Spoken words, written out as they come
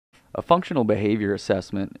A functional behavior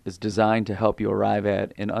assessment is designed to help you arrive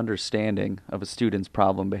at an understanding of a student's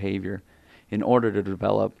problem behavior in order to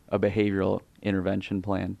develop a behavioral intervention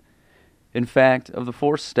plan. In fact, of the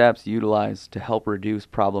 4 steps utilized to help reduce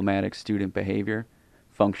problematic student behavior,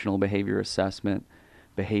 functional behavior assessment,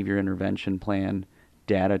 behavior intervention plan,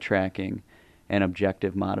 data tracking, and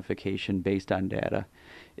objective modification based on data,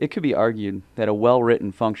 it could be argued that a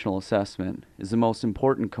well-written functional assessment is the most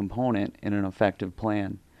important component in an effective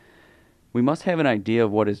plan. We must have an idea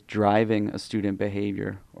of what is driving a student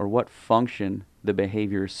behavior or what function the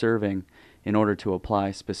behavior is serving in order to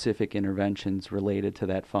apply specific interventions related to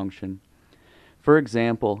that function. For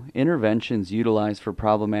example, interventions utilized for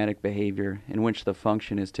problematic behavior in which the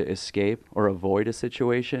function is to escape or avoid a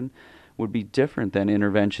situation would be different than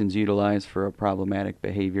interventions utilized for a problematic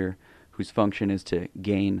behavior whose function is to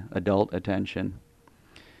gain adult attention.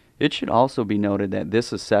 It should also be noted that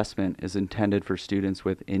this assessment is intended for students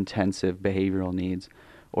with intensive behavioral needs,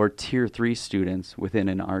 or Tier 3 students within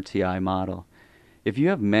an RTI model. If you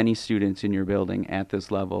have many students in your building at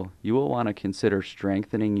this level, you will want to consider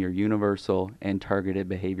strengthening your universal and targeted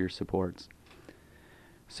behavior supports.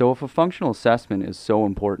 So if a functional assessment is so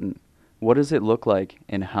important, what does it look like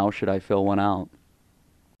and how should I fill one out?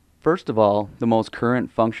 First of all, the most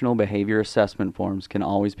current functional behavior assessment forms can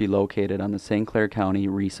always be located on the St. Clair County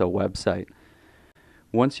RESA website.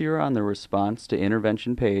 Once you are on the Response to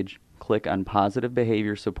Intervention page, click on Positive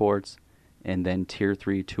Behavior Supports and then Tier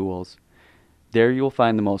 3 Tools. There you will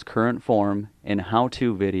find the most current form and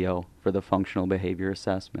how-to video for the functional behavior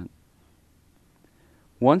assessment.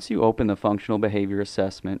 Once you open the functional behavior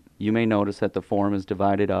assessment, you may notice that the form is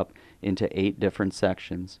divided up into 8 different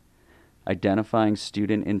sections: identifying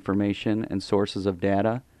student information and sources of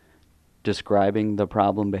data, describing the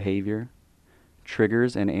problem behavior,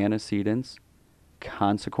 triggers and antecedents,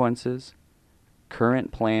 consequences,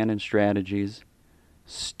 current plan and strategies,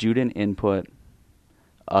 student input,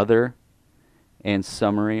 other, and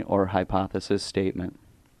summary or hypothesis statement.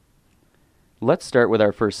 Let's start with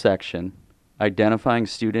our first section, identifying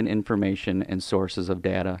student information and sources of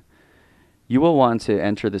data. You will want to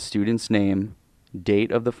enter the student's name,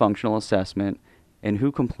 date of the functional assessment, and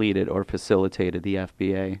who completed or facilitated the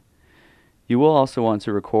FBA. You will also want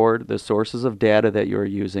to record the sources of data that you are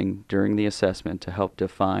using during the assessment to help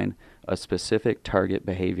define a specific target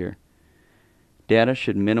behavior. Data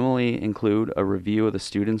should minimally include a review of the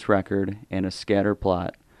student's record and a scatter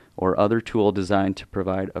plot or other tool designed to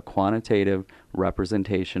provide a quantitative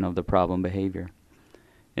representation of the problem behavior.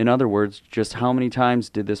 In other words, just how many times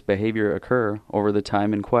did this behavior occur over the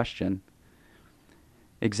time in question?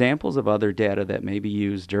 Examples of other data that may be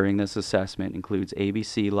used during this assessment includes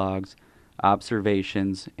ABC logs,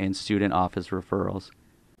 observations, and student office referrals.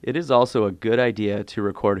 It is also a good idea to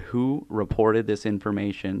record who reported this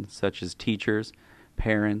information, such as teachers,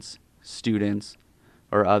 parents, students,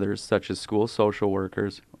 or others such as school social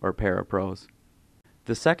workers or parapros.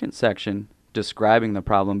 The second section, describing the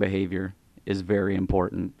problem behavior, is very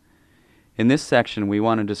important. In this section, we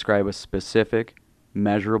want to describe a specific,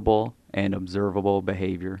 measurable, and observable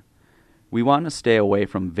behavior. We want to stay away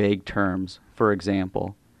from vague terms. For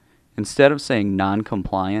example, instead of saying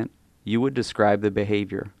non-compliant, you would describe the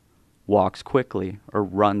behavior, walks quickly or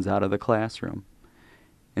runs out of the classroom.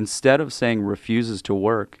 Instead of saying refuses to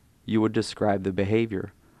work, you would describe the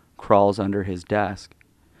behavior, crawls under his desk.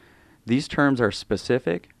 These terms are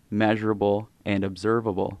specific, measurable, and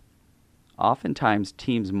observable. Oftentimes,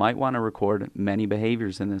 teams might want to record many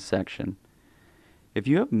behaviors in this section. If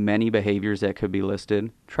you have many behaviors that could be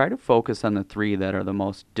listed, try to focus on the 3 that are the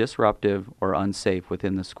most disruptive or unsafe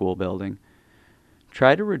within the school building.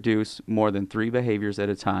 Try to reduce more than 3 behaviors at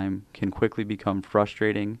a time can quickly become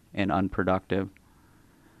frustrating and unproductive.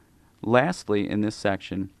 Lastly, in this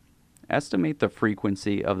section, estimate the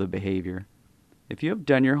frequency of the behavior. If you have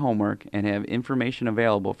done your homework and have information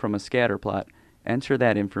available from a scatter plot, enter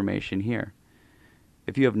that information here.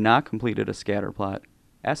 If you have not completed a scatter plot,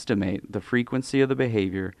 estimate the frequency of the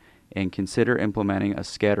behavior and consider implementing a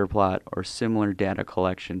scatter plot or similar data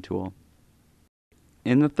collection tool.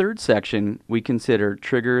 In the third section, we consider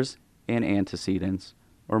triggers and antecedents,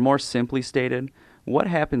 or more simply stated, what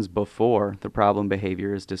happens before the problem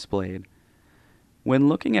behavior is displayed. When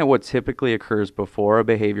looking at what typically occurs before a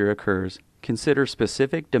behavior occurs, consider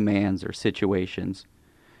specific demands or situations.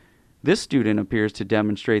 This student appears to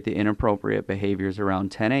demonstrate the inappropriate behaviors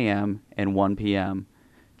around 10 a.m. and 1 p.m.,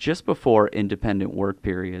 just before independent work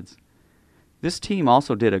periods. This team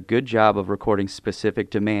also did a good job of recording specific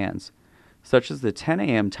demands, such as the 10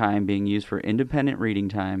 a.m. time being used for independent reading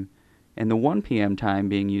time and the 1 p.m. time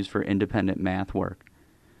being used for independent math work.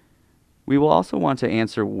 We will also want to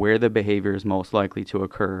answer where the behavior is most likely to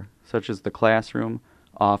occur, such as the classroom,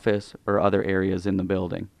 office, or other areas in the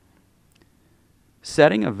building.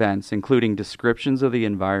 Setting events including descriptions of the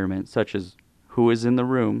environment, such as who is in the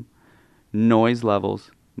room, noise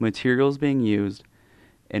levels, materials being used,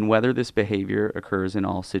 and whether this behavior occurs in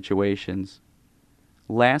all situations.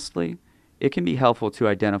 Lastly, it can be helpful to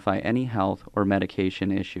identify any health or medication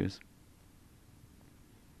issues.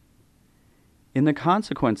 In the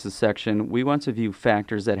consequences section, we want to view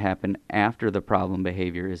factors that happen after the problem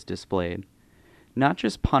behavior is displayed, not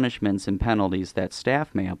just punishments and penalties that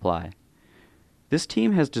staff may apply. This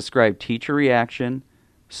team has described teacher reaction,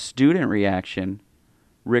 student reaction,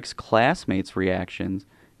 Rick's classmates' reactions,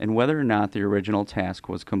 and whether or not the original task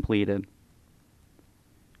was completed.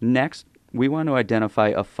 Next, we want to identify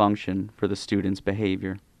a function for the student's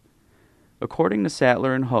behavior. According to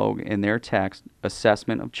Sattler and Hogue in their text,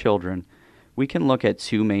 Assessment of Children, we can look at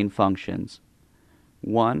two main functions.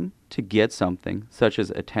 One, to get something, such as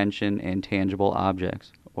attention and tangible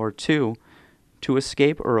objects. Or two, to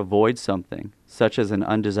escape or avoid something, such as an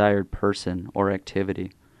undesired person or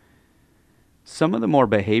activity. Some of the more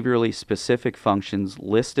behaviorally specific functions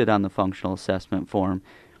listed on the functional assessment form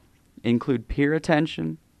include peer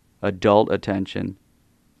attention, adult attention,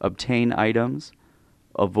 obtain items,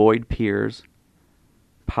 avoid peers,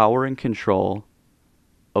 power and control,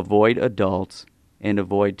 avoid adults, and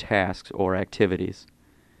avoid tasks or activities.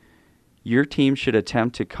 Your team should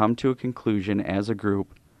attempt to come to a conclusion as a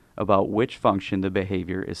group about which function the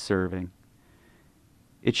behavior is serving.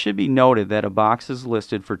 It should be noted that a box is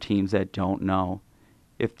listed for teams that don't know.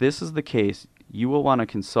 If this is the case, you will want to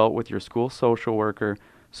consult with your school social worker,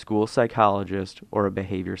 school psychologist, or a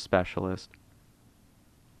behavior specialist.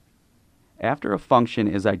 After a function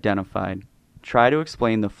is identified, try to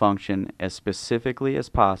explain the function as specifically as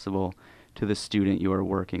possible to the student you are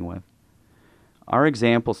working with. Our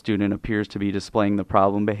example student appears to be displaying the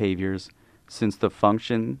problem behaviors since the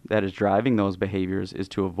function that is driving those behaviors is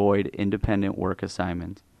to avoid independent work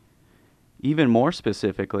assignments. Even more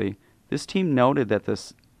specifically, this team noted that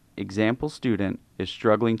this example student is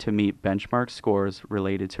struggling to meet benchmark scores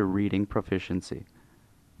related to reading proficiency.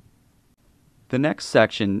 The next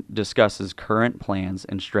section discusses current plans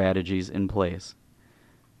and strategies in place.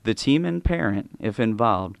 The team and parent, if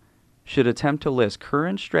involved, should attempt to list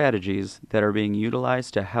current strategies that are being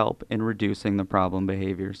utilized to help in reducing the problem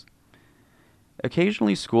behaviors.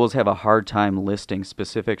 Occasionally, schools have a hard time listing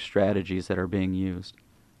specific strategies that are being used.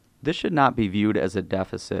 This should not be viewed as a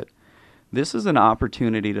deficit. This is an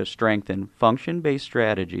opportunity to strengthen function-based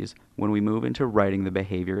strategies when we move into writing the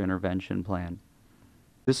behavior intervention plan.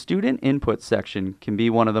 The student input section can be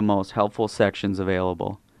one of the most helpful sections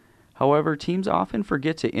available. However, teams often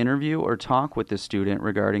forget to interview or talk with the student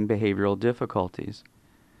regarding behavioral difficulties.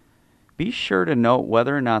 Be sure to note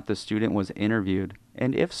whether or not the student was interviewed,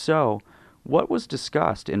 and if so, what was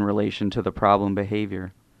discussed in relation to the problem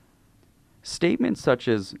behavior. Statements such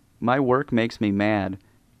as, "My work makes me mad,"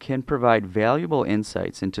 can provide valuable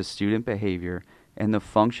insights into student behavior and the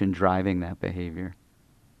function driving that behavior.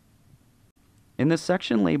 In the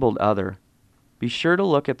section labeled Other, be sure to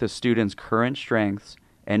look at the student's current strengths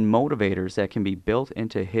and motivators that can be built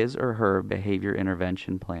into his or her behavior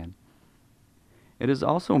intervention plan. It is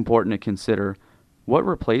also important to consider what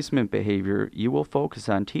replacement behavior you will focus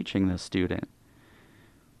on teaching this student.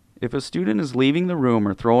 If a student is leaving the room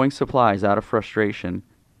or throwing supplies out of frustration,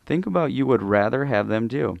 think about what you would rather have them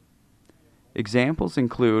do. Examples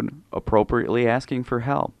include appropriately asking for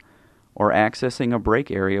help or accessing a break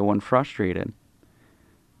area when frustrated.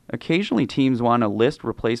 Occasionally, teams want to list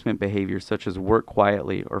replacement behaviors such as work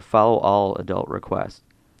quietly or follow all adult requests.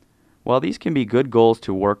 While these can be good goals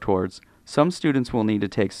to work towards, some students will need to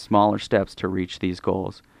take smaller steps to reach these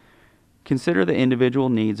goals. Consider the individual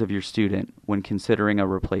needs of your student when considering a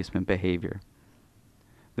replacement behavior.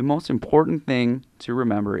 The most important thing to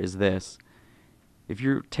remember is this: if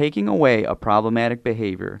you're taking away a problematic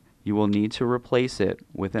behavior, you will need to replace it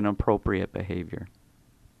with an appropriate behavior.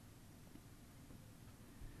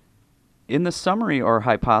 In the summary or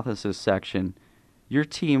hypothesis section, your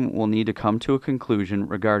team will need to come to a conclusion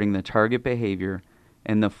regarding the target behavior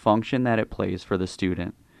and the function that it plays for the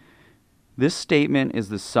student. This statement is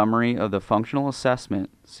the summary of the functional assessment,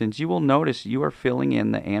 since you will notice you are filling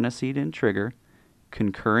in the antecedent trigger,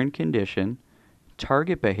 concurrent condition,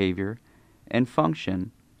 target behavior, and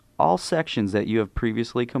function, all sections that you have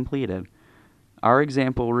previously completed. Our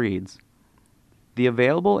example reads, "The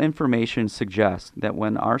available information suggests that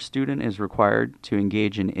when our student is required to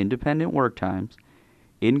engage in independent work times,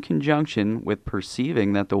 in conjunction with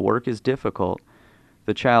perceiving that the work is difficult,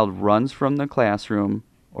 the child runs from the classroom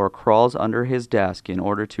or crawls under his desk in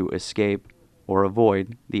order to escape or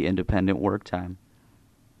avoid the independent work time.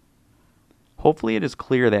 Hopefully it is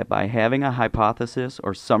clear that by having a hypothesis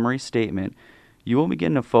or summary statement, you will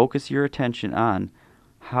begin to focus your attention on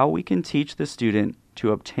how we can teach the student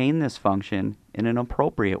to obtain this function in an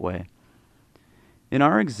appropriate way. In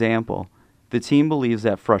our example, the team believes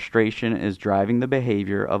that frustration is driving the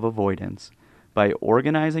behavior of avoidance. By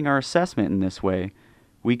organizing our assessment in this way,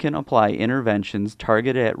 we can apply interventions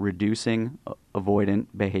targeted at reducing avoidant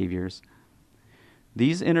behaviors.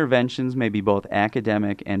 These interventions may be both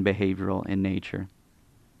academic and behavioral in nature.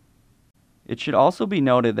 It should also be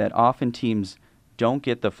noted that often teams don't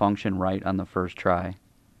get the function right on the first try.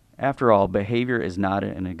 After all, behavior is not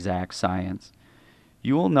an exact science.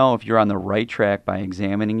 You will know if you're on the right track by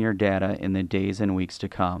examining your data in the days and weeks to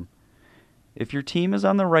come. If your team is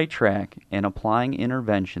on the right track and applying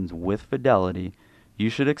interventions with fidelity, you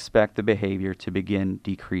should expect the behavior to begin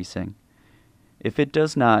decreasing. If it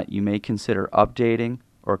does not, you may consider updating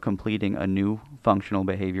or completing a new functional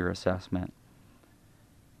behavior assessment.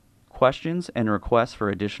 Questions and requests for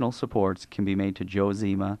additional supports can be made to Joe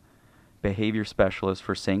Zima, Behavior Specialist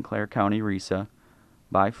for St. Clair County RESA,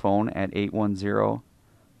 by phone at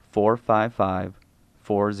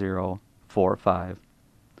 810-455-4045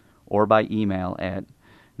 or by email at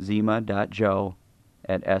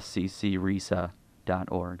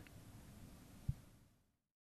zima.joe@sccresa.org.